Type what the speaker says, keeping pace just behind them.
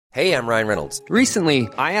Hey, I'm Ryan Reynolds. Recently,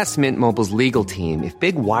 I asked Mint Mobile's legal team if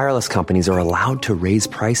big wireless companies are allowed to raise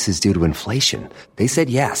prices due to inflation. They said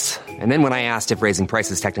yes. And then when I asked if raising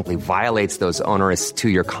prices technically violates those onerous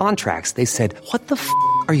two-year contracts, they said, "What the f***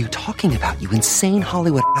 are you talking about, you insane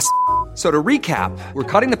Hollywood ass?" So to recap, we're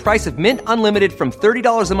cutting the price of Mint Unlimited from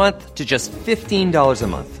 $30 a month to just $15 a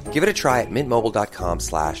month. Give it a try at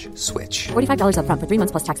mintmobile.com/switch. $45 up front for 3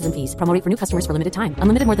 months plus taxes and fees. Promo rate for new customers for limited time.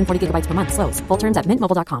 Unlimited more than 40 gigabytes per month. Slows full terms at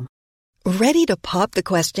mintmobile.com. Ready to pop the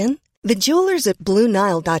question? The jewelers at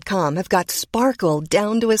BlueNile.com have got sparkle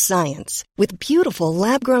down to a science with beautiful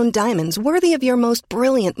lab-grown diamonds worthy of your most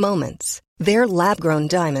brilliant moments. Their lab-grown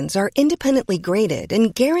diamonds are independently graded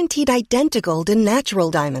and guaranteed identical to natural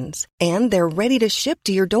diamonds, and they're ready to ship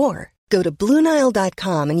to your door. Go to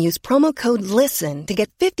BlueNile.com and use promo code LISTEN to get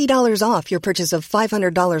 $50 off your purchase of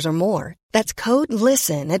 $500 or more. That's code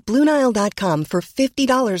LISTEN at BlueNile.com for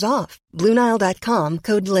 $50 off. BlueNile.com,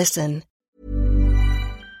 code LISTEN.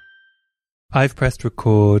 I've pressed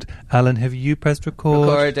record. Alan, have you pressed record?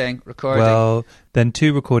 Recording. Well, then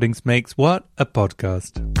 2 recordings makes what? A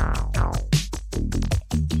podcast.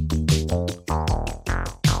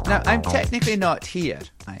 Now, I'm technically not here.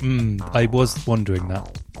 I was wondering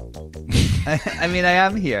that. I mean, I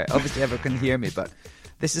am here. Obviously, everyone can hear me, but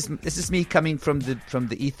this is me coming from the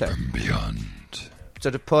ether. From beyond.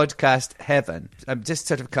 Sort of podcast heaven. I'm just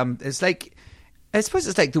sort of come. It's like, I suppose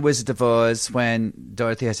it's like the Wizard of Oz when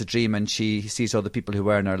Dorothy has a dream and she sees all the people who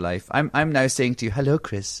were in her life. I'm now saying to you, hello,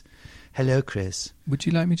 Chris. Hello, Chris. Would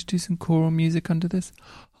you like me to do some choral music under this?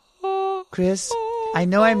 Chris, I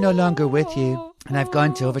know I'm no longer with you, and I've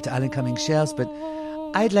gone over to Alan Cummings Shells, but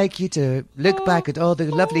I'd like you to look back at all the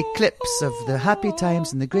lovely clips of the happy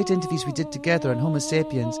times and the great interviews we did together on Homo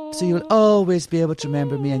Sapiens, so you'll always be able to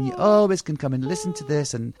remember me, and you always can come and listen to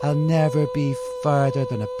this, and I'll never be farther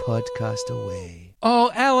than a podcast away.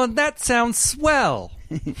 Oh, Alan, that sounds swell.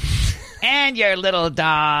 And your little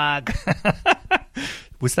dog.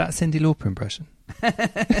 Was that a Cyndi Lauper impression?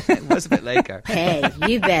 It was a bit like her. Hey,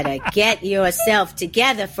 you better get yourself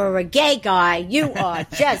together for a gay guy. You are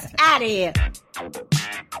just out of here.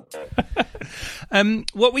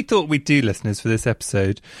 What we thought we'd do, listeners, for this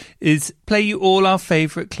episode is play you all our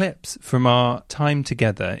favourite clips from our time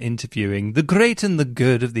together interviewing the great and the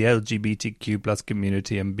good of the LGBTQ plus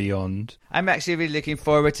community and beyond. I'm actually really looking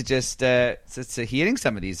forward to just to hearing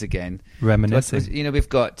some of these again. Reminiscing. You know,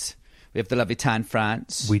 we have the lovely Tan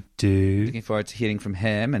France. We do. Looking forward to hearing from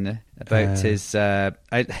him and about his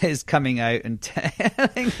coming out and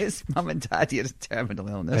telling his mum and dad he had a terminal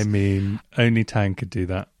illness. I mean, only Tan could do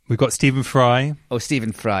that. We've got Stephen Fry. Oh,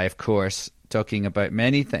 Stephen Fry, of course, talking about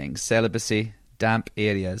many things: celibacy, damp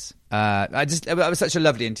areas. It was such a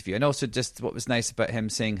lovely interview, and also just what was nice about him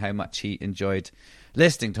saying how much he enjoyed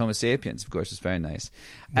listening to Homo Sapiens. Of course, was very nice.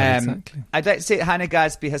 Exactly. I'd like to say Hannah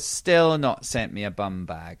Gadsby has still not sent me a bum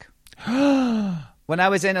bag. When I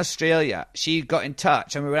was in Australia, she got in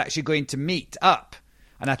touch and we were actually going to meet up.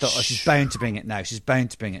 And I thought, she's bound to bring it now. She's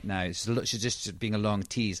She's just being a long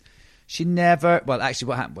tease. She never... Well, actually,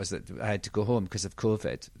 what happened was that I had to go home because of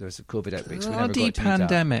COVID. There was a COVID outbreak. So we never got to meet up.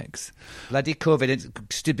 Pandemics. Bloody COVID. It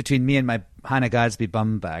stood between me and my Hannah Gadsby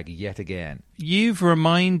bum bag yet again. You've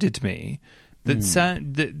reminded me that,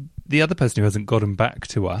 that the other person who hasn't gotten back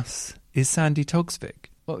to us is Sandy Toksvig.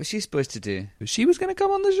 What was she supposed to do? She was going to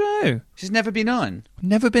come on the show. She's never been on.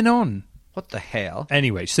 Never been on. What the hell?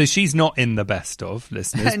 Anyway, so she's not in the best of,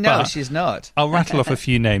 listeners. No, she's not. I'll rattle off a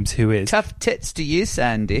few names. Who is? Tough tits to you,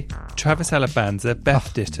 Sandy. Travis Alabanza,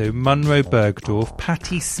 Beth Ditto, Munro Bergdorf,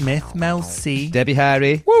 Patti Smith, Mel C. Debbie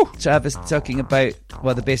Harry. Woo! Travis talking about,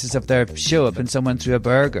 the basis of their show, when someone threw a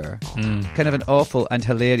burger. Kind of an awful and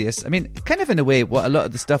hilarious. I mean, kind of in a way, what a lot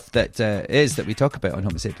of the stuff that we talk about on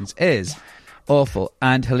Homo Sapiens is awful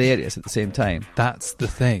and hilarious at the same time. That's the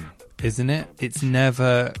thing, isn't it? It's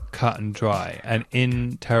never cut and dry. And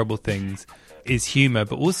in terrible things is humour,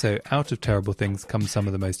 but also out of terrible things come some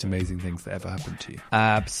of the most amazing things that ever happened to you.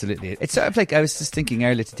 Absolutely. It's sort of like, I was just thinking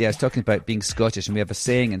earlier today, I was talking about being Scottish, and we have a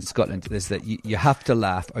saying in Scotland is that you have to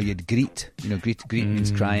laugh or you'd greet. Greet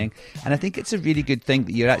means crying. And I think it's a really good thing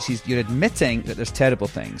that you're admitting that there's terrible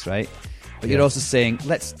things, right? But you're also saying,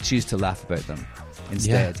 let's choose to laugh about them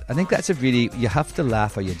instead. Yeah. I think that's you have to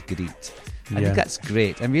laugh or you'd greet. I think that's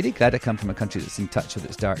great. I'm really glad I come from a country that's in touch with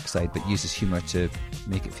its dark side but uses humour to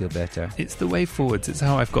make it feel better. It's the way forwards. It's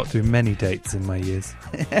how I've got through many dates in my years.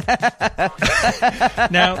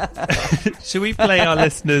 Now, shall we play our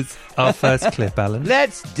listeners our first clip, Alan?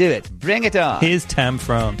 Let's do it. Bring it on. Here's Tam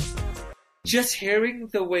France. Just hearing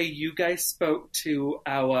the way you guys spoke to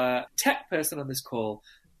our tech person on this call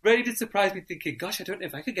really did surprise me, thinking, gosh, I don't know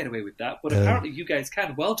if I could get away with that, but apparently you guys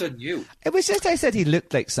can. Well done, you. It was just I said he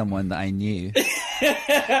looked like someone that I knew.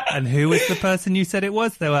 And who was the person you said it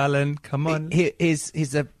was, though, Alan? Come on.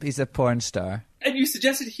 He's a porn star. And you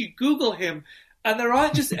suggested you Google him, and there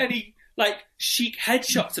aren't just any like chic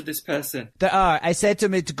headshots of this person. There are. I said to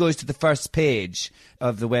him it goes to the first page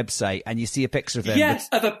of the website, and you see a picture of him. Yes,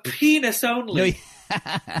 of a penis only.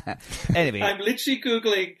 No, anyway, I'm literally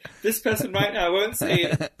Googling this person right now. I won't say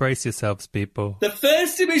it. Brace yourselves, people. The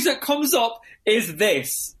first image that comes up is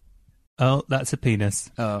this. Oh, that's a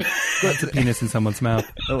penis. oh, That's a penis in someone's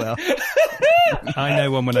mouth. oh well. I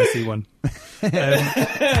know one when I see one.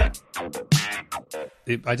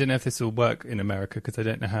 I don't know if this will work in America because I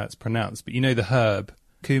don't know how it's pronounced, but you know the herb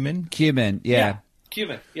cumin? Cumin, yeah.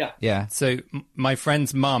 Cumin, yeah. Yeah. So my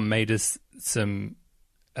friend's mum made us some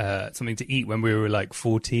something to eat when we were like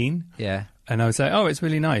 14. Yeah. And I was like, oh, it's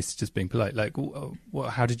really nice, just being polite. Like,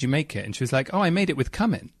 how did you make it? And she was like, oh, I made it with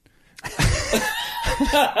cumin.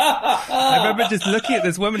 I remember just looking at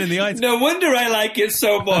this woman in the eyes. No wonder I like it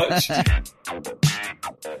so much.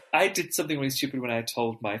 I did something really stupid when I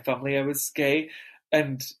told my family I was gay.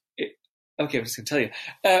 And, okay, I'm just going to tell you.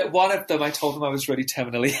 One of them, I told them I was really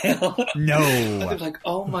terminally ill. No. And they're like,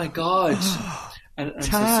 oh my God. And I'm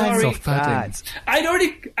so Times sorry. of bad. I'd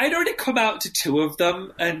already come out to two of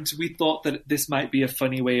them, and we thought that this might be a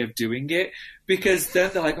funny way of doing it, because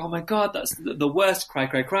then they're like, oh my God, that's the worst, cry,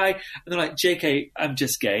 cry, cry. And they're like, JK, I'm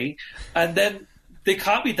just gay. And then they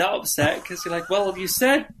can't be that upset, because you're like, well, you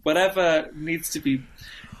said whatever needs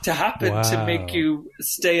to happen to make you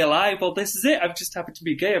stay alive. Well, this is it. I've just happened to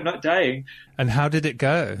be gay. I'm not dying. And how did it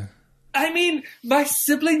go? I mean, my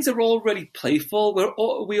siblings are all really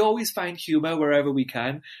playful. We always find humour wherever we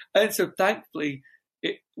can. And so thankfully,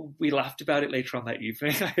 we laughed about it later on that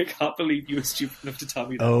evening. I can't believe you were stupid enough to tell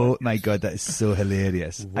me that. Oh my God, that is so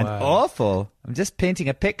hilarious. Wow. And awful. I'm just painting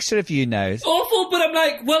a picture of you now. Awful, but I'm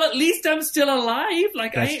like, well, at least I'm still alive.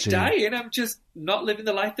 Like, That's I ain't true. dying. I'm just not living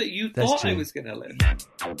the life that you That's thought I true. was going to live.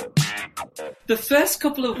 The first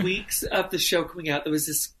couple of weeks of the show coming out, there was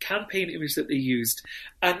this campaign image that they used,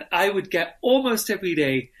 and I would get almost every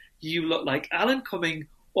day, you look like Alan Cumming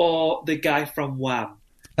or the guy from Wham.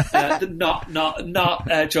 Not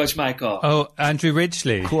George Michael. Oh, Andrew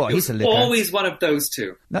Ridgeley. Cool. It He's was a looker. always one of those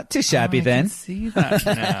two. Not too shabby I then. can see that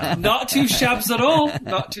now. Not two shabs at all.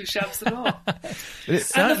 Not two shabs at all. And the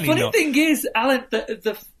Certainly funny not. thing is, Alan,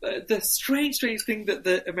 the strange thing that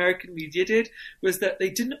the American media did was that they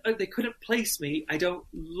couldn't place me. I don't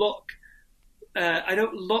look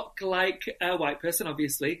like a white person,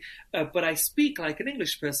 obviously, but I speak like an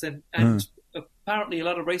English person, and apparently a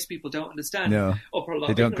lot of race people don't understand. No, or a lot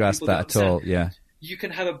they of don't ignorant grasp people that don't at all. understand. Yeah. You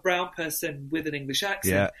can have a brown person with an English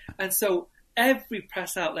accent. Yeah. And so every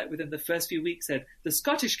press outlet within the first few weeks said, the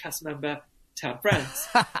Scottish cast member, Tam France.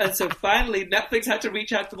 And so finally Netflix had to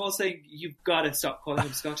reach out to them all saying, you've got to stop calling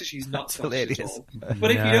him Scottish. He's not Scottish at all.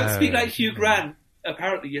 But if you don't speak like Hugh Grant,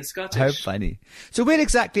 apparently you're Scottish. How funny. So where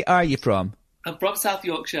exactly are you from? I'm from South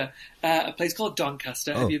Yorkshire, a place called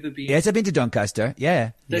Doncaster. Have you ever been? Yes, I've been to Doncaster.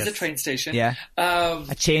 Yeah. There's a train station. Yeah.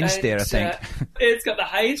 I changed there, I think. It's got the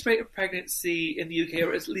highest rate of pregnancy in the UK,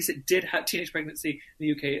 or at least it did have teenage pregnancy in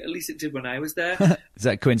the UK. At least it did when I was there. Is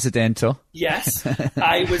that coincidental? Yes.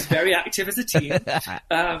 I was very active as a teen.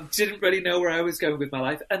 Didn't really know where I was going with my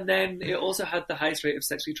life. And then it also had the highest rate of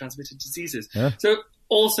sexually transmitted diseases. So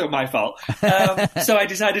also my fault. So I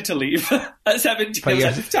decided to leave at 17. I was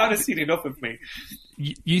like, this town has seen enough of me.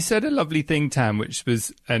 You said a lovely thing, Tam, which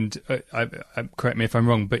was, and correct me if I'm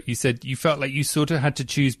wrong, but you said you felt like you sort of had to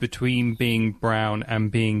choose between being brown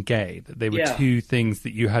and being gay, that they were two things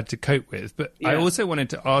that you had to cope with. But I also wanted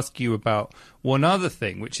to ask you about one other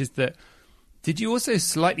thing, which is that did you also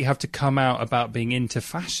slightly have to come out about being into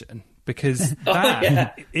fashion? Because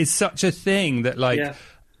that is such a thing that, like,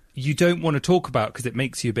 you don't want to talk about because it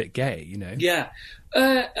makes you a bit gay, you know? Yeah.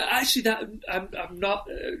 Actually, that I'm not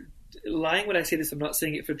lying when I say this. I'm not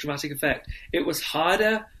saying it for dramatic effect. It was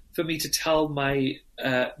harder for me to tell my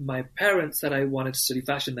parents that I wanted to study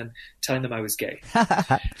fashion than telling them I was gay.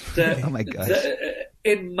 Oh my gosh.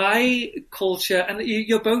 In my culture, and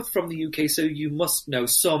you're both from the UK, so you must know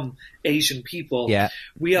some Asian people. Yeah.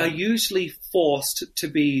 We are usually forced to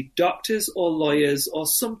be doctors or lawyers or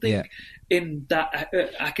something in that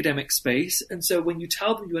academic space. And so when you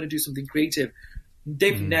tell them you want to do something creative,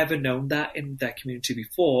 they've never known that in their community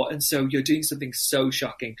before. And so you're doing something so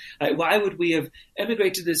shocking. Like, why would we have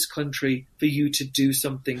emigrated to this country for you to do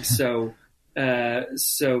something so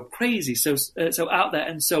so crazy, so out there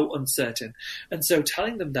and so uncertain? And so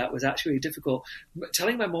telling them that was actually difficult.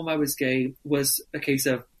 Telling my mom I was gay was a case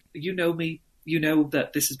of, you know me, you know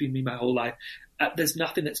that this has been me my whole life. There's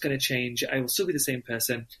nothing that's going to change. I will still be the same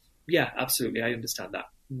person. Yeah, absolutely. I understand that.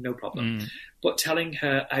 No problem. But telling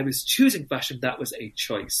her I was choosing fashion, that was a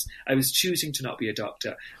choice. I was choosing to not be a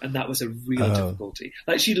doctor, and that was a real difficulty.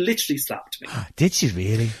 Like, she literally slapped me. Did she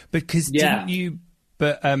really? Because didn't you...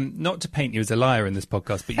 But not to paint you as a liar in this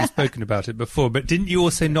podcast, but you've spoken about it before. But didn't you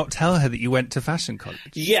also not tell her that you went to fashion college?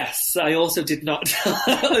 Yes, I also did not tell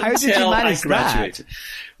her How did you until I manage graduated. that?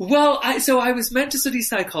 Well, I was meant to study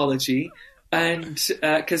psychology, and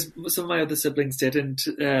because some of my other siblings did,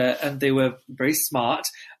 and they were very smart,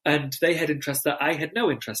 and they had interests that I had no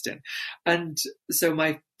interest in, and so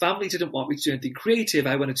my family didn't want me to do anything creative.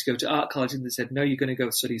 I wanted to go to art college, and they said, no, you're going to go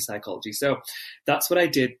study psychology. So that's what I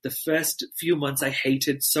did. The first few months I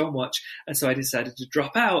hated so much, and so I decided to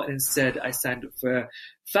drop out, and instead I signed up for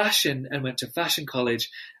fashion and went to fashion college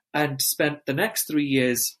and spent the next 3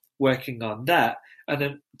 years working on that, and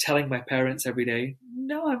then telling my parents every day,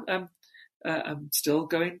 no, I'm still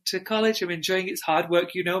going to college. I'm enjoying it. It's hard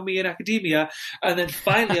work. You know me in academia. And then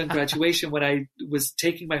finally on graduation, when I was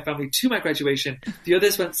taking my family to my graduation, the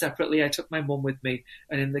others went separately. I took my mum with me,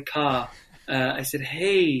 and in the car, I said,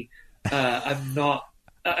 hey, I'm not,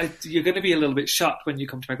 you're going to be a little bit shocked when you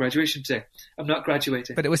come to my graduation today. I'm not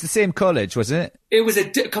graduating. But it was the same college, wasn't it? It was a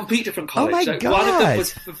complete different college. Oh my God. One of them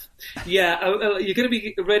was, you're going to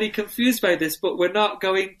be really confused by this, but we're not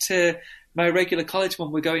going to my regular college one,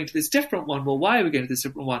 we're going to this different one. Well, why are we going to this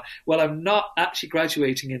different one? Well, I'm not actually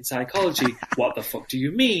graduating in psychology. What the fuck do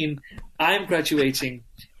you mean? I'm graduating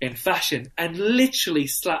in fashion, and literally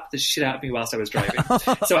slapped the shit out of me whilst I was driving.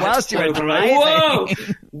 So I had to pull over, like, whoa!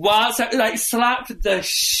 Whilst I slapped the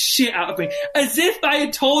shit out of me, as if I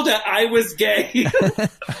had told her I was gay.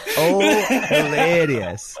 Oh,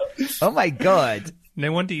 hilarious. Oh my God. No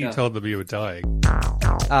wonder you told them you were dying.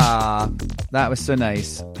 Ah, that was so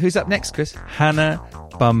nice. Who's up next, Chris? Hannah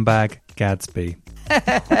Bumbag Gadsby.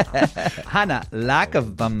 Hannah, lack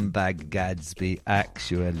of Bumbag Gadsby,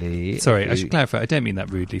 actually. Sorry, I should clarify. I don't mean that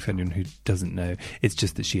rudely for anyone who doesn't know. It's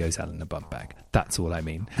just that she owes Alan a bum bag. That's all I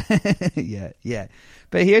mean. Yeah.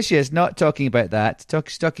 But here she is, not talking about that.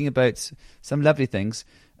 She's talking about some lovely things.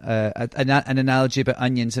 An analogy about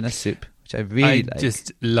onions in a soup, which I really like. I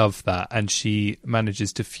just love that. And she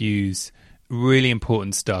manages to fuse really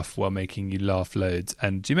important stuff while making you laugh loads.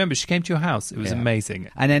 And do you remember she came to your house? It was amazing.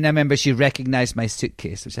 And then I remember she recognised my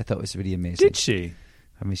suitcase, which I thought was really amazing. Did she?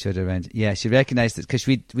 When we showed her around. Yeah, she recognised it because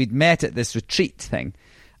we'd met at this retreat thing,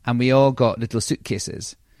 and we all got little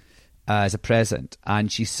suitcases as a present,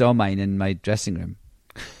 and she saw mine in my dressing room.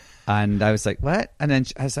 And I was like, what? And then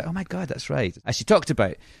I was like, oh my God, that's right. As she talked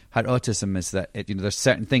about her autism, is that there's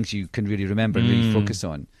certain things you can really remember and really focus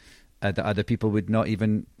on that other people would not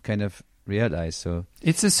even kind of realise. So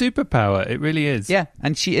it's a superpower. It really is. Yeah,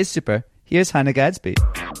 and she is super. Here's Hannah Gadsby.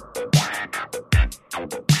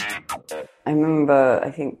 I remember,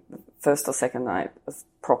 I think, first or second night of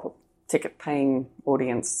proper ticket-paying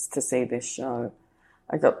audience to see this show,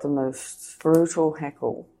 I got the most brutal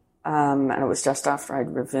heckle. And it was just after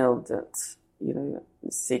I'd revealed that, the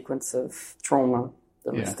sequence of trauma,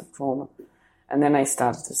 the list of trauma. And then I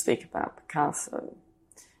started to speak about Picasso.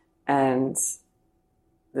 And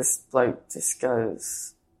this bloke just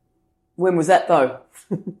goes, when was that though?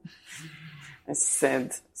 I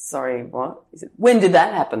said, sorry, what? He said, when did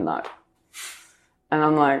that happen though? And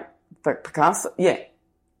I'm like, but Picasso? Yeah.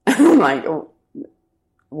 And I'm like, oh,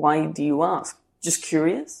 why do you ask? Just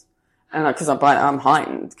curious? And because I'm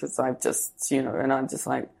heightened, because I've just, and I'm just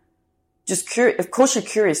like, just curious. Of course you're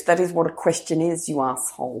curious. That is what a question is, you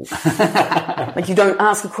asshole. Like, you don't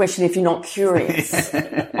ask a question if you're not curious.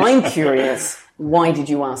 I'm curious. Why did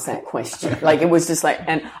you ask that question? Like, it was just like,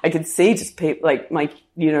 and I could see just people, like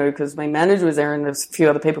because my manager was there and there's a few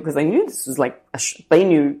other people, because they knew this was like, they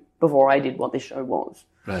knew before I did what this show was.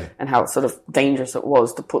 Right. And how sort of dangerous it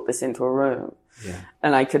was to put this into a room. Yeah.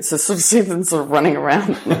 And I could sort of see them sort of running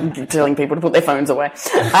around and telling people to put their phones away.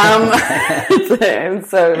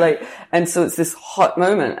 And so it's this hot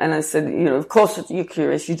moment. And I said, of course you're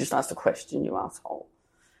curious. You just asked a question, you asshole.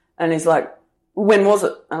 And he's like, when was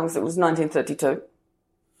it? And I said, it was 1932.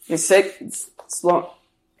 He said, it's not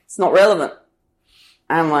relevant.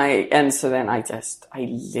 And so then I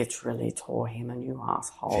literally tore him a new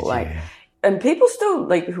asshole. And people still,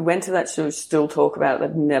 who went to that show still talk about it.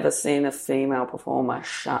 They've never seen a female performer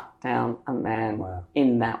shut down a man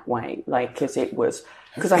in that way. Because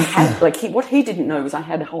I had, what he didn't know was I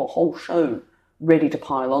had a whole show ready to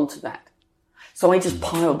pile onto that. So I just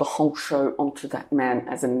piled the whole show onto that man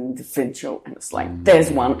as an individual, and it's like, there's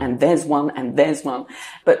one, and there's one, and there's one.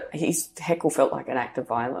 But his heckle felt like an act of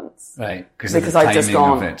violence. Right. Because I'd just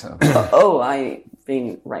gone, I've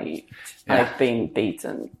been raped, I've been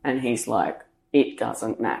beaten, and he's like, it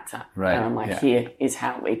doesn't matter. Right. And I'm like, here is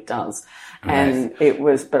how it does. And it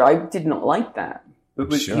was, but I did not like that. But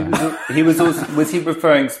was he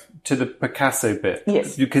referring to the Picasso bit?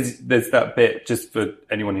 Yes. Because there's that bit, just for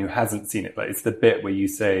anyone who hasn't seen it, like it's the bit where you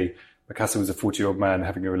say Picasso was a 40-year-old man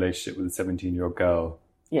having a relationship with a 17-year-old girl,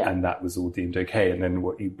 and that was all deemed okay. And then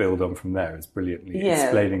what you build on from there is brilliantly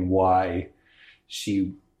explaining why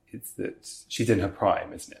she's in her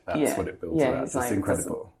prime, isn't it? That's what it builds around. It's like,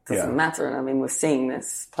 incredible. Doesn't matter. And I mean, we're seeing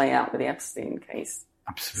this play out with the Epstein case.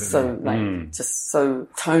 Absolutely. So, just so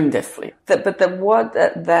tone deafly. But what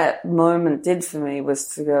that moment did for me was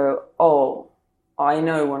to go, oh, I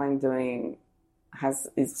know what I'm doing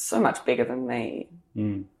is so much bigger than me.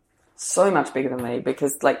 So much bigger than me,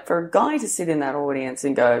 because like for a guy to sit in that audience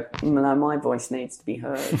and go, no, my voice needs to be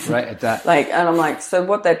heard. Right at that. Like, and I'm like, so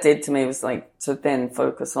what that did to me was like to then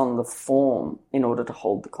focus on the form in order to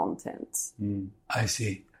hold the content. I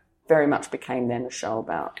see. Very much became then a show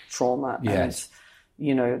about trauma. Yes. And,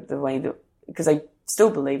 you know, the way that, because I still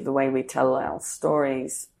believe the way we tell our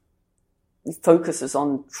stories focuses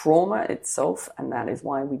on trauma itself, and that is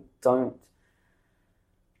why we don't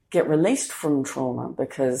get released from trauma,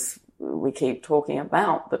 because we keep talking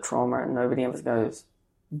about the trauma and nobody ever goes,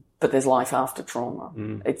 but there's life after trauma.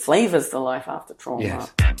 It flavors the life after trauma.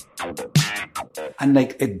 Yes. And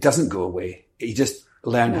like, it doesn't go away. You just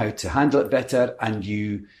learn how to handle it better, and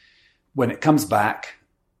when it comes back,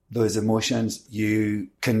 those emotions, you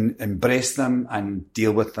can embrace them and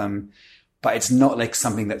deal with them, but it's not like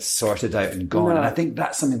something that's sorted out and gone. No. And I think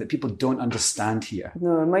that's something that people don't understand here.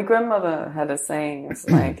 No, my grandmother had a saying, it's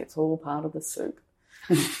like, it's all part of the soup.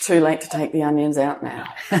 Too late to take the onions out now.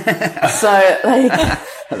 So, like, I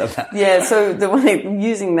love that. Yeah, so the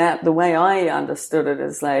way I understood it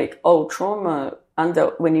is like, oh, trauma,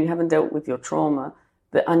 when you haven't dealt with your trauma,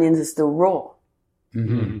 the onions are still raw.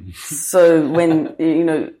 Mm-hmm. So when,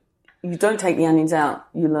 you don't take the onions out,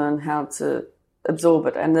 you learn how to absorb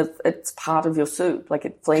it, and it's part of your soup, like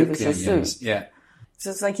it flavors your soup. Yeah. So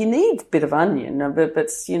it's like you need a bit of onion, but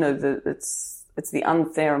it's the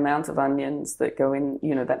unfair amount of onions that go in,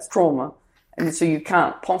 that's trauma. And so you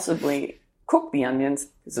can't possibly cook the onions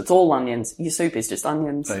because it's all onions. Your soup is just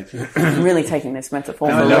onions. Right. I'm really taking this metaphor.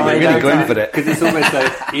 You're really going for it. Because it's almost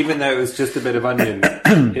like, even though it was just a bit of onion,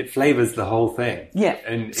 it flavours the whole thing. Yeah.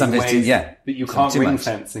 And some in ways that you can't ring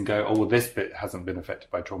fence and go, oh, well, this bit hasn't been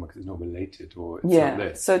affected by trauma because it's not related, or it's not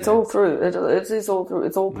this. So it's all through. It is all through.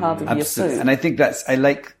 It's all part of your soup. And I think I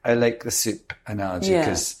like the soup analogy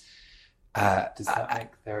because does that make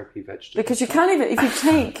therapy vegetable? Because you can't even if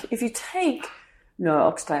you take no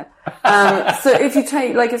oxtail. So if you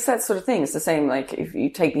take, like, it's that sort of thing. It's the same, like, if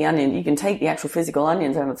you take the onion, you can take the actual physical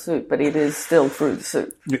onions out of the soup, but it is still through the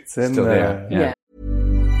soup. It's in there. Yeah.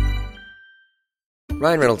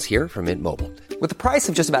 Ryan Reynolds here from Mint Mobile. With the price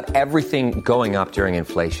of just about everything going up during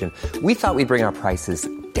inflation, we thought we'd bring our prices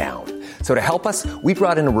down. So to help us, we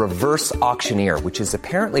brought in a reverse auctioneer, which is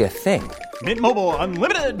apparently a thing. Mint Mobile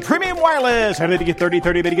Unlimited Premium Wireless. How to get 30,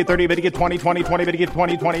 30, bit to get 30, bit to get 20, 20, 20, bit to get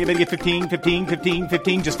 20, 20, bit to get 15, 15, 15,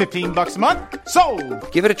 15, just $15 a month?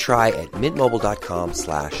 Sold! Give it a try at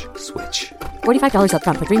mintmobile.com/switch. $45 up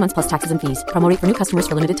front for 3 months plus taxes and fees. Promo rate for new customers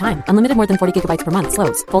for limited time. Unlimited more than 40 gigabytes per month.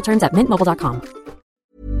 Slows full terms at mintmobile.com.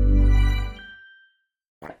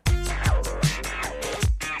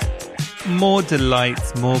 More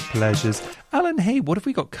delights, more pleasures. Alan, hey, what have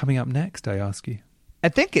we got coming up next, I ask you? I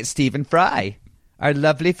think it's Stephen Fry, our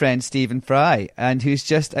lovely friend Stephen Fry, and who's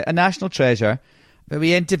just a national treasure. But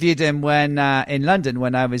we interviewed him when in London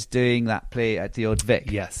when I was doing that play at the Old Vic.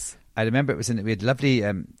 Yes. I remember we had lovely,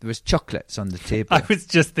 there was chocolates on the table. I was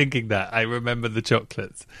just thinking that. I remember the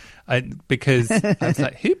chocolates. Because I was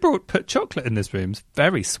like, who put chocolate in this room? It's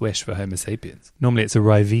very swish for Homo sapiens. Normally it's a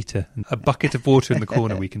Ryvita, a bucket of water in the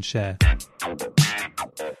corner we can share.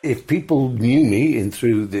 If people knew me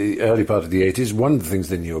through the early part of the 80s, one of the things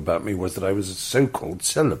they knew about me was that I was a so-called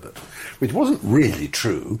celibate, which wasn't really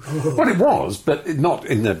true. Well, it was, but not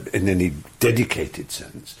in any dedicated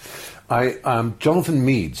sense. Jonathan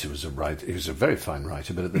Meades, who was a writer, he was a very fine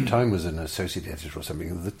writer, but at the time was an associate editor or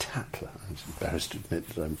something of the Tatler. I was embarrassed to admit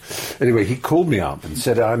that anyway, he called me up and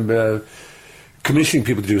said, I'm commissioning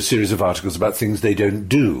people to do a series of articles about things they don't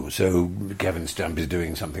do. So Kevin Stamp is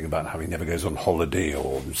doing something about how he never goes on holiday,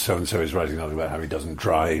 or so-and-so is writing something about how he doesn't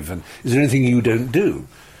drive, and is there anything you don't do?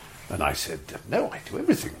 And I said, no, I do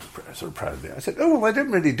everything sort of proudly. I said, oh, well, I don't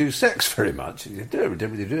really do sex very much. He said, no, I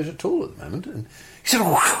don't really do it at all at the moment. And he said,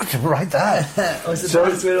 oh, how did you write that?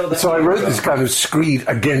 So I wrote this kind of screed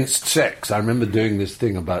against sex. I remember doing this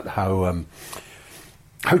thing about how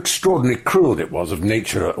extraordinarily cruel it was of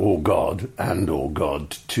nature or God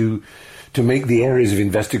to make the areas of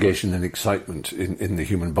investigation and excitement in the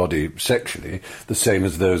human body sexually the same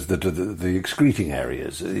as those that are the excreting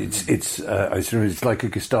areas. It's like a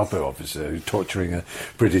Gestapo officer torturing a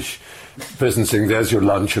British person, saying, "There's your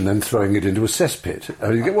lunch," and then throwing it into a cesspit.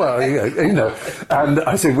 And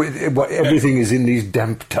I say, everything is in these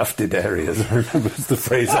damp, tufted areas. I remember it's the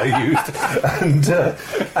phrase I used, and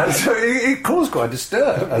so it caused quite a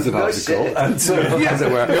stir as an article. And so, as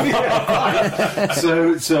it were.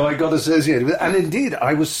 So I got associated with it, and indeed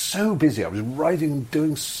I was so busy. I was writing and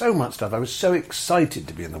doing so much stuff. I was so excited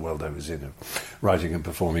to be in the world I was in, of writing and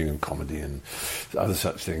performing and comedy and other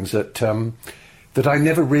such things, that I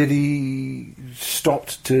never really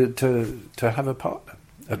stopped to have a partner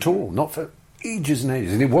at all, not for ages and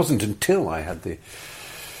ages. And it wasn't until I had the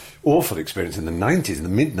awful experience in the 90s, in the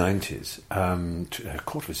mid-90s, a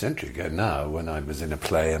quarter of a century ago now, when I was in a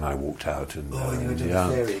play and I walked out and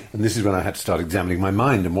this is when I had to start examining my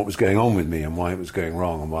mind and what was going on with me and why it was going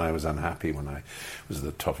wrong and why I was unhappy when I was at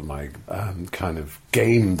the top of my kind of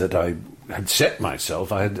game that I had set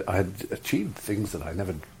myself. I had achieved things that I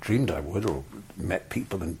never dreamed I would, or met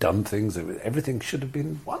people and done things that everything should have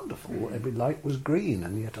been wonderful. Every light was green,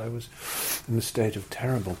 and yet I was in a state of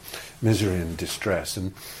terrible misery and distress.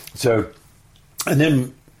 And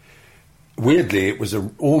then weirdly, it was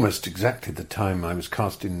almost exactly the time I was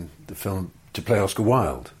cast in the film to play Oscar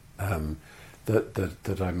Wilde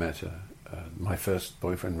that I met my first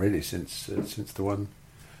boyfriend, really, since the one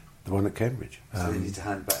at Cambridge. So you need to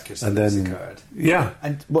hand back your citizen card. Yeah.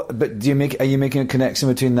 But are you making a connection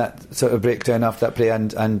between that sort of breakdown after that play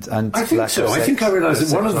and I think so. I think I realised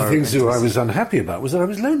that one of the things that I was unhappy about was that I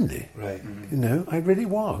was lonely. Right. I really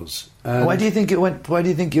was. Why do you think Why do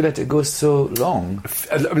you think you let it go so long?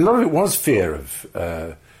 A lot of it was fear of.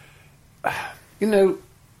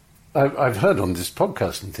 I've heard on this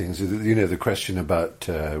podcast and things, the question about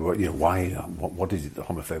why, what is it that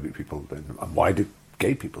homophobic people, and why do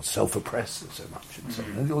gay people self-oppress so much, and so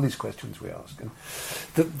on, all these questions we ask. And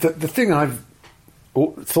the thing I've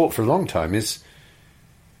thought for a long time is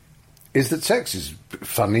that sex is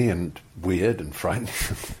funny and weird and frightening,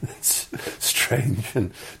 it's strange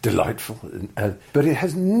and delightful, but it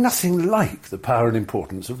has nothing like the power and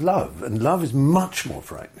importance of love, and love is much more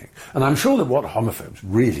frightening. And I'm sure that what homophobes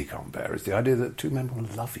really can't bear is the idea that two men will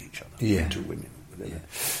love each other, two women. Yeah.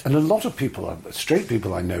 And a lot of people, straight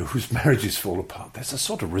people I know, whose marriages fall apart, there's a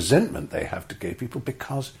sort of resentment they have to gay people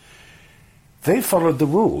because they followed the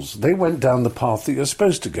rules. They went down the path that you're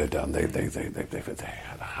supposed to go down. They had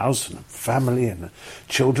a house and a family and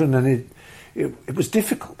children, and it was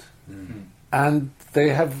difficult. Mm-hmm. And they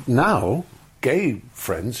have now gay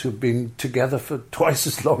friends who've been together for twice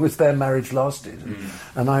as long as their marriage lasted.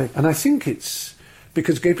 Mm-hmm. And I think it's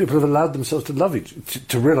because gay people have allowed themselves to love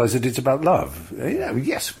to realise that it's about love.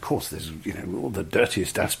 Yes, of course, there's all the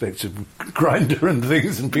dirtiest aspects of Grindr and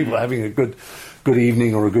things, and people having a good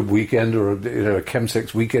evening or a good weekend, or a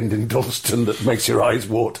chemsex weekend in Dalston that makes your eyes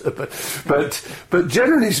water. But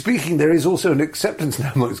generally speaking, there is also an acceptance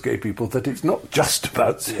now amongst gay people that it's not just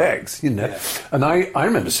about sex. Yeah. And I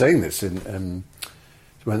remember saying this when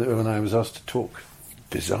I was asked to talk,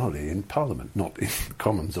 bizarrely, in Parliament, not in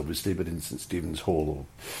Commons, obviously, but in St Stephen's Hall,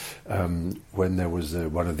 when there was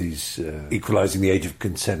one of these equalising the age of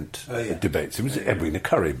consent debates. It was Edwina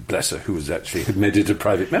Currie, bless her, who was actually admitted a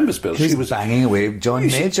private member's bill. She was banging away John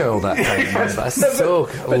Major all that time. That's so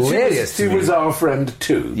hilarious. She was our friend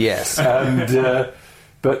too. Yes. And one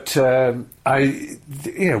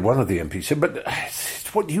of the MPs said, "But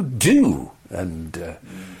it's what you do," and.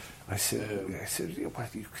 I said, well,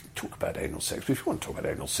 you can talk about anal sex, but if you want to talk about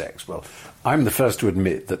anal sex, well, I'm the first to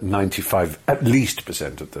admit that 95% at least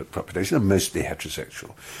of the population are mostly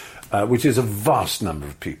heterosexual, which is a vast number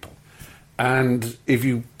of people. And if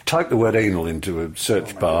you type the word anal into a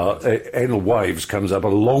search bar, anal wives comes up a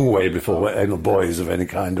long way before anal boys of any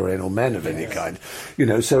kind or anal men of any kind.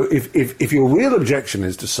 So if your real objection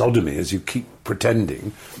is to sodomy, as you keep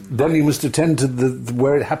pretending, then you must attend to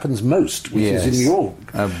where it happens most, which is in your...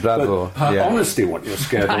 bravo. But honestly, what you're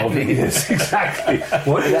scared of is exactly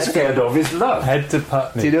what you're scared of is love. Head to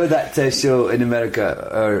Putney. Do you know that show in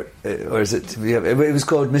America, or is it... It was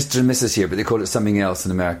called Mr. and Mrs. here, but they call it something else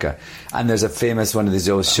in America. And there's a famous one of these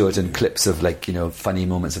always show it in clips of, funny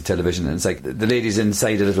moments of television. And it's like the lady's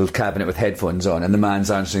inside a little cabinet with headphones on, and the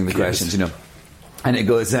man's answering the questions, And it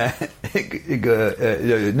goes, no,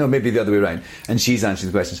 maybe the other way around. And she's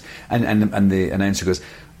answering the questions. And the announcer goes,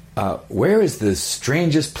 where is the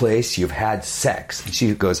strangest place you've had sex? And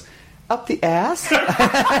she goes, up the ass.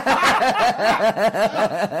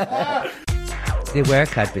 They were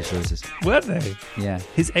Cadbury's roses. Were they? Yeah.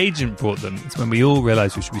 His agent brought them. It's when we all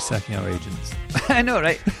realised we should be sacking our agents. I know,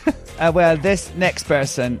 right? Well, this next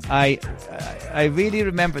person, I really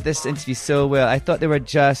remember this interview so well. I thought they were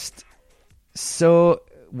just so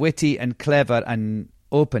witty and clever and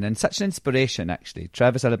open and such an inspiration, actually.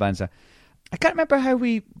 Travis Alabanza. I can't remember how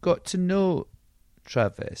we got to know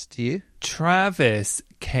Travis. Do you? Travis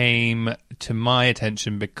came to my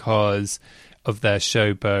attention because of their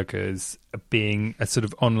show Burgers being a sort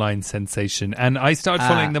of online sensation. And I started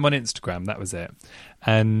following them on Instagram. That was it.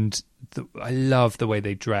 And I love the way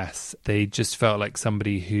they dress. They just felt like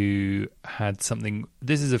somebody who had something,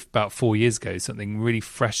 this is about 4 years ago, something really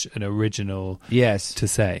fresh and original to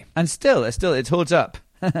say. And still, it holds up.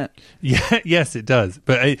 Yeah, yes, it does.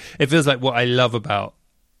 But it feels like what I love about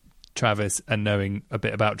Travis and knowing a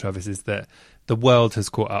bit about Travis is that the world has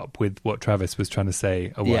caught up with what Travis was trying to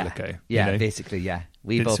say a while ago. Yeah, you know? Basically, yeah.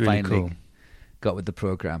 We've all really finally got with the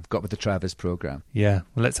programme, got with the Travis programme. Yeah,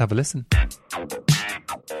 well, let's have a listen.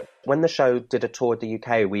 When the show did a tour of the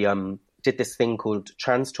UK, we did this thing called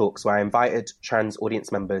Trans Talks, where I invited trans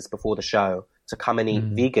audience members before the show to come and eat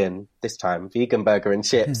vegan burger and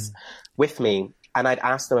chips with me. And I'd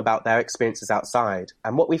ask them about their experiences outside.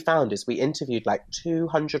 And what we found is we interviewed like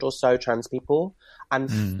 200 or so trans people,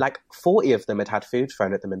 and like 40 of them had food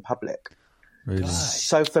thrown at them in public. Really?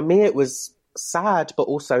 So for me, it was sad, but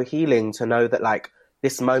also healing to know that like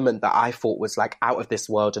this moment that I thought was like out of this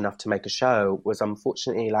world enough to make a show was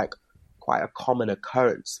unfortunately like quite a common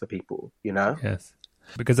occurrence for people, you know? Yes.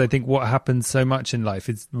 Because I think what happens so much in life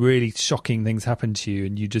is really shocking things happen to you,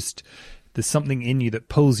 and you just... there's something in you that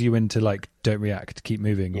pulls you into like, don't react, keep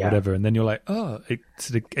moving or whatever. And then you're like, oh,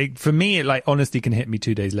 for me, it like honestly can hit me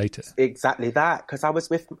 2 days later. Exactly that. Cause I was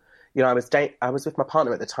with, I was with my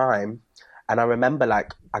partner at the time, and I remember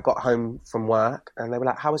like, I got home from work and they were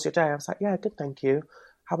like, how was your day? I was like, yeah, good. Thank you.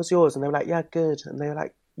 How was yours? And they were like, yeah, good. And they were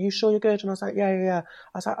like, you sure you're good? And I was like, yeah.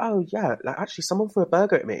 I was like, oh yeah. Like actually someone threw a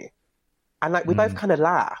burger at me. And like, we both kind of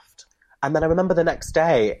laughed. And then I remember the next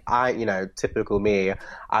day, typical me,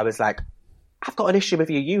 I was like, I've got an issue with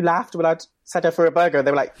you. You laughed when I said her for a burger. And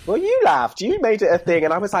they were like, well, you laughed. You made it a thing.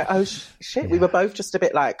 And I was like, oh, shit. Yeah. We were both just a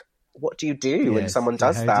bit like, what do you do when someone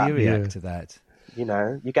does that? How do you react to that? You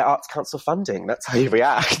know, you get Arts Council funding. That's how you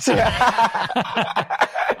react.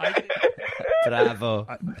 Bravo.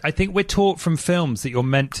 I think we're taught from films that you're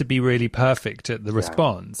meant to be really perfect at the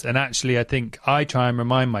response. And actually, I think I try and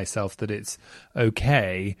remind myself that it's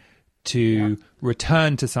okay to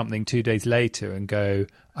return to something 2 days later and go,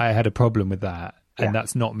 I had a problem with that. And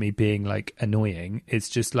that's not me being like annoying. It's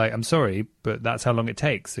just like, I'm sorry, but that's how long it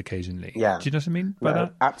takes occasionally. Yeah. Do you know what I mean by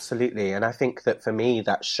that? Absolutely. And I think that for me,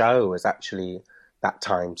 that show was actually that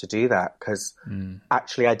time to do that, because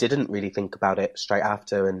actually I didn't really think about it straight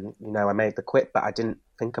after. And, I made the quit, but I didn't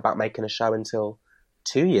think about making a show until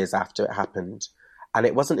 2 years after it happened. And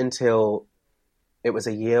it wasn't until it was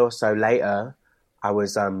a year or so later, I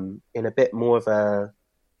was in a bit more of a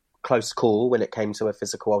close call when it came to a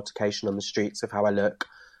physical altercation on the streets of how I look.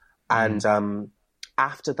 And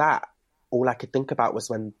after that, all I could think about was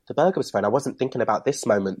when the burger was thrown. I wasn't thinking about this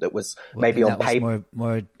moment that was maybe on paper.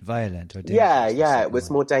 More violent or dangerous. Yeah. It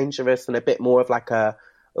was more dangerous and a bit more of like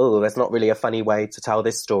there's not really a funny way to tell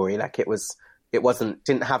this story. Like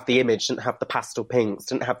didn't have the image, didn't have the pastel pinks,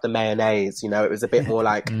 didn't have the mayonnaise, it was a bit more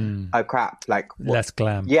like, oh crap, like... what? Less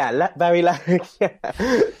glam. Yeah, very less,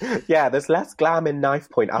 yeah, there's less glam in Knife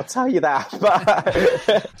Point, I'll tell you that.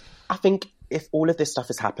 But I think if all of this stuff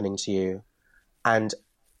is happening to you, and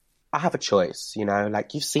I have a choice,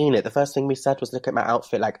 like you've seen it, the first thing we said was look at my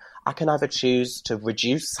outfit, like I can either choose to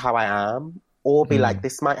reduce how I am, or be like,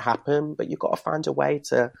 this might happen, but you've got to find a way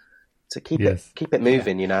to keep it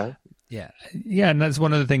moving, Yeah, and that's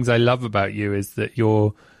one of the things I love about you is that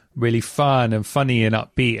you're really fun and funny and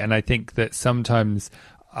upbeat. And I think that sometimes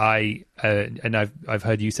and I've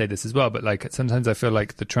heard you say this as well, but like sometimes I feel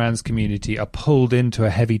like the trans community are pulled into a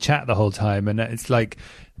heavy chat the whole time, and it's like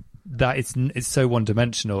that it's so one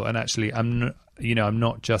dimensional. And actually, I'm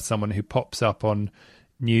not just someone who pops up on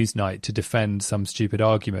Newsnight to defend some stupid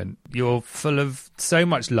argument. You're full of so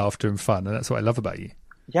much laughter and fun, and that's what I love about you.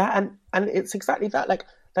 Yeah, and it's exactly that. Like,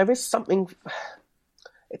 there is something...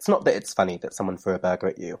 It's not that it's funny that someone threw a burger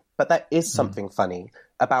at you, but there is something funny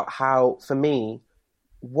about how, for me,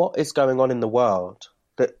 what is going on in the world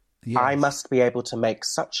that I must be able to make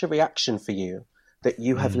such a reaction for you that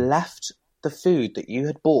you have left the food that you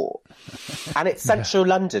had bought. And it's central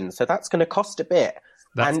London, so that's going to cost a bit.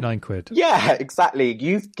 That's and, £9. Yeah, exactly.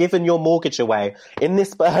 You've given your mortgage away in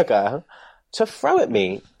this burger to throw at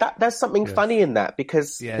me. There's something funny in that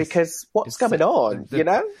because what's going on, you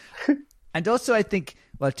know? And also I think,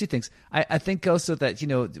 well, two things. I think also that, you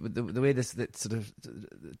know, the way this that sort of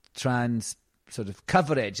trans sort of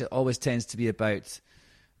coverage always tends to be about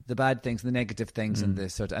the bad things, the negative things, and the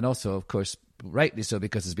sort of, and also, of course, rightly so,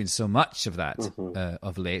 because there's been so much of that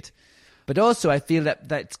of late. But also, I feel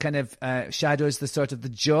that kind of shadows the sort of the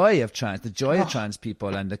joy of trans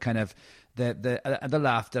people, and the kind of the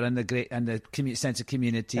laughter and the sense of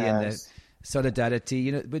community and the solidarity.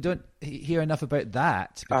 You know, we don't hear enough about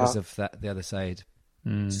that because of the other side.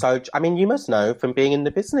 So, I mean, you must know from being in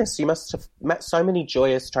the business, you must have met so many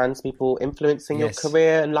joyous trans people influencing your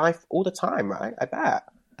career and life all the time, right? I bet.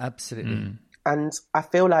 Absolutely. And I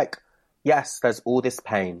feel like, yes, there's all this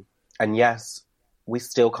pain. And yes, we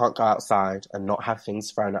still can't go outside and not have things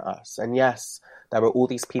thrown at us. And yes, there are all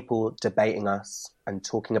these people debating us and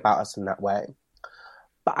talking about us in that way.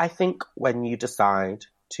 But I think when you decide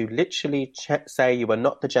to literally say you are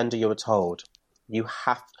not the gender you were told,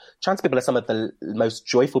 trans people are some of the most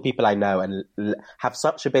joyful people I know and have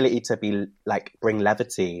such ability to be like, bring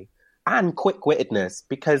levity and quick-wittedness,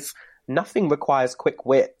 because nothing requires quick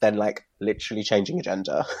wit than like literally changing a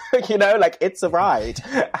gender. You know, like it's a ride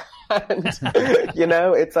and you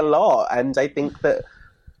know, it's a lot. And I think that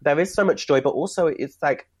there is so much joy, but also it's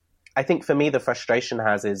like, I think for me, the frustration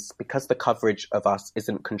is because the coverage of us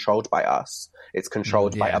isn't controlled by us. It's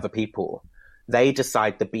controlled by other people. They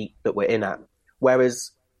decide the beat that we're in at.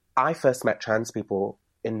 Whereas I first met trans people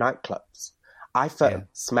in nightclubs. I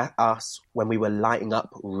first met us when we were lighting up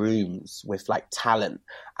rooms with like talent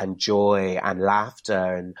and joy and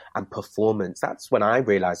laughter and performance. That's when I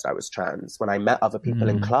realized I was trans, when I met other people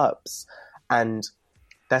in clubs. And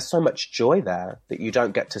there's so much joy there that you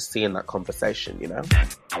don't get to see in that conversation, you know?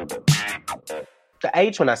 The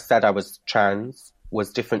age when I said I was trans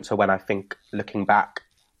was different to when I think, looking back,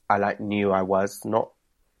 I like knew I was not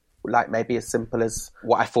like maybe as simple as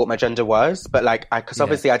what I thought my gender was, but like, because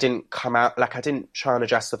obviously I didn't come out, like I didn't try on a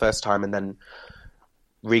dress the first time and then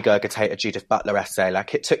regurgitate a Judith Butler essay.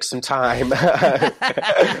 Like it took some time.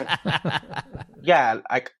 Yeah,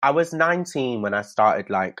 like I was 19 when I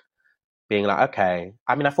started like being like, okay.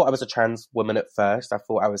 I mean, I thought I was a trans woman at first. I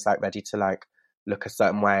thought I was like ready to like look a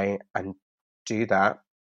certain way and do that.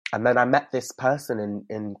 And then I met this person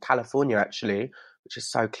in California actually, which is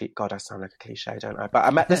so God, I sound like a cliche, don't I? But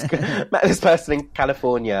I met this person in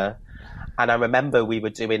California, and I remember we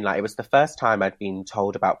were doing like, it was the first time I'd been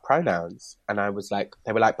told about pronouns, and I was like,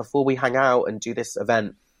 they were like, before we hang out and do this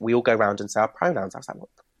event, we all go around and say our pronouns. I was like, what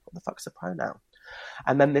the fuck's a pronoun?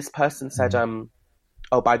 And then this person said,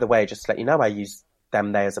 oh, by the way, just to let you know, I use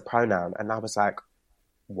them, they as a pronoun. And I was like,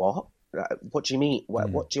 what? What do you mean?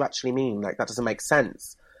 What do you actually mean? Like, that doesn't make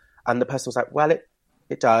sense. And the person was like, well,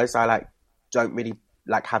 it does. I like don't really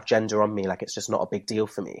like have gender on me. Like, it's just not a big deal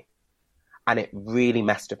for me. And it really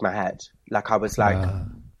messed with my head. Like, I was like,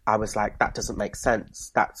 that doesn't make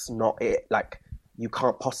sense. That's not it. Like, you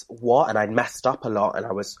can't what? And I messed up a lot.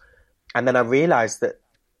 And then I realized that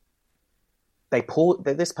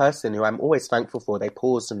this person who I'm always thankful for, they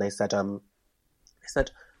paused and they said,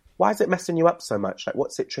 why is it messing you up so much? Like,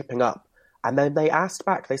 what's it tripping up? And then they asked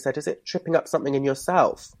back, they said, is it tripping up something in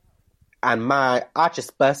yourself? And I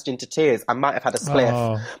just burst into tears. I might have had a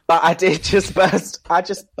spliff, but I just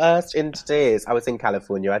burst into tears. I was in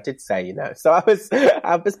California, I did say, you know, so I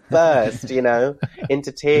was burst, you know,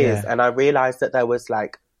 into tears. And I realized that there was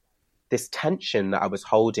like this tension that I was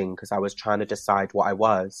holding because I was trying to decide what I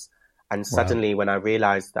was. And suddenly when I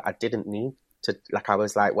realized that I didn't need to, like, I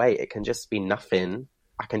was like, wait, it can just be nothing.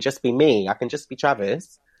 I can just be me. I can just be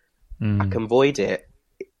Travis. I can void it.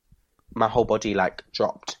 My whole body like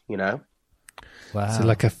dropped, you know? Wow. So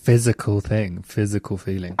like a physical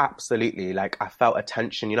feeling. Absolutely. Like I felt a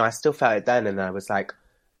tension, you know, I still felt it then. And I was like,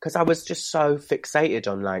 because I was just so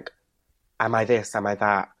fixated on like, am I this? Am I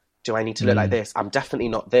that? Do I need to look like this? I'm definitely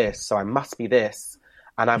not this. So I must be this.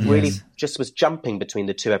 And I really just was jumping between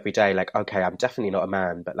the two every day. Like, okay, I'm definitely not a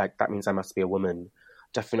man, but like, that means I must be a woman.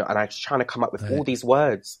 Definitely not. And I was trying to come up with all these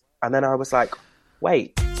words. And then I was like,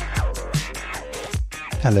 wait.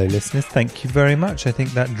 Hello, listeners. Thank you very much. I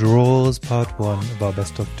think that draws part one of our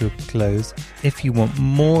Best Of to a close. If you want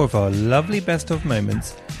more of our lovely Best Of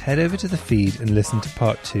moments, head over to the feed and listen to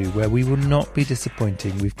part two, where we will not be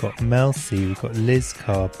disappointing. We've got Mel C, we've got Liz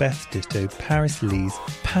Carr, Beth Ditto, Paris Lees,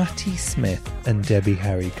 Patti Smith and Debbie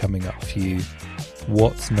Harry coming up for you.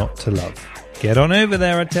 What's not to love? Get on over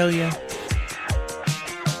there, I tell you.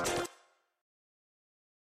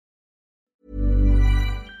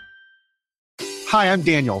 Hi, I'm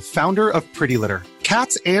Daniel, founder of Pretty Litter.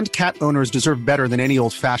 Cats and cat owners deserve better than any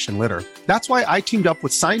old-fashioned litter. That's why I teamed up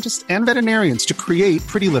with scientists and veterinarians to create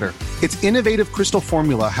Pretty Litter. Its innovative crystal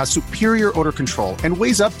formula has superior odor control and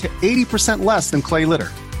weighs up to 80% less than clay litter.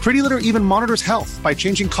 Pretty Litter even monitors health by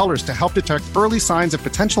changing colors to help detect early signs of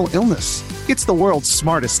potential illness. It's the world's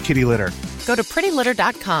smartest kitty litter. Go to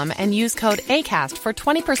prettylitter.com and use code ACAST for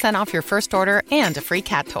 20% off your first order and a free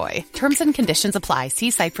cat toy. Terms and conditions apply.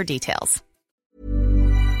 See site for details.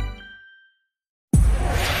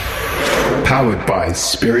 Powered by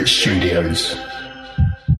Spirit Studios.